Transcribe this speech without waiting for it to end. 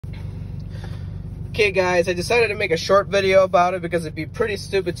Okay guys, I decided to make a short video about it because it'd be pretty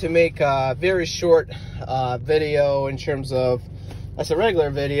stupid to make a very short video in terms of, that's a regular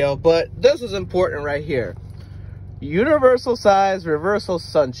video, but this is important right here. Universal size reversal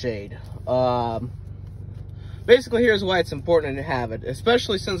sunshade. Basically, here's why it's important to have it,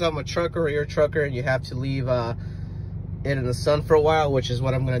 especially since I'm a trucker or you're a trucker and you have to leave it in the sun for a while, which is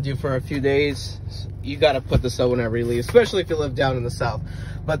what I'm going to do for a few days. You got to put this up whenever you leave, especially if you live down in the south.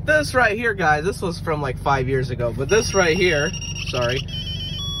 But this right here, guys, this was from like 5 years ago, but this right here,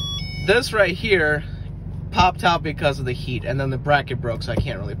 this right here popped out because of the heat, and then the bracket broke, so I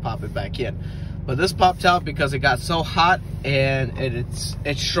can't really pop it back in. But this popped out because it got so hot and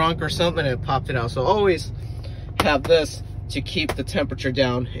it shrunk or something, and it popped it out. So always have this to keep the temperature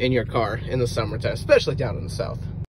down in your car in the summertime, especially down in the south.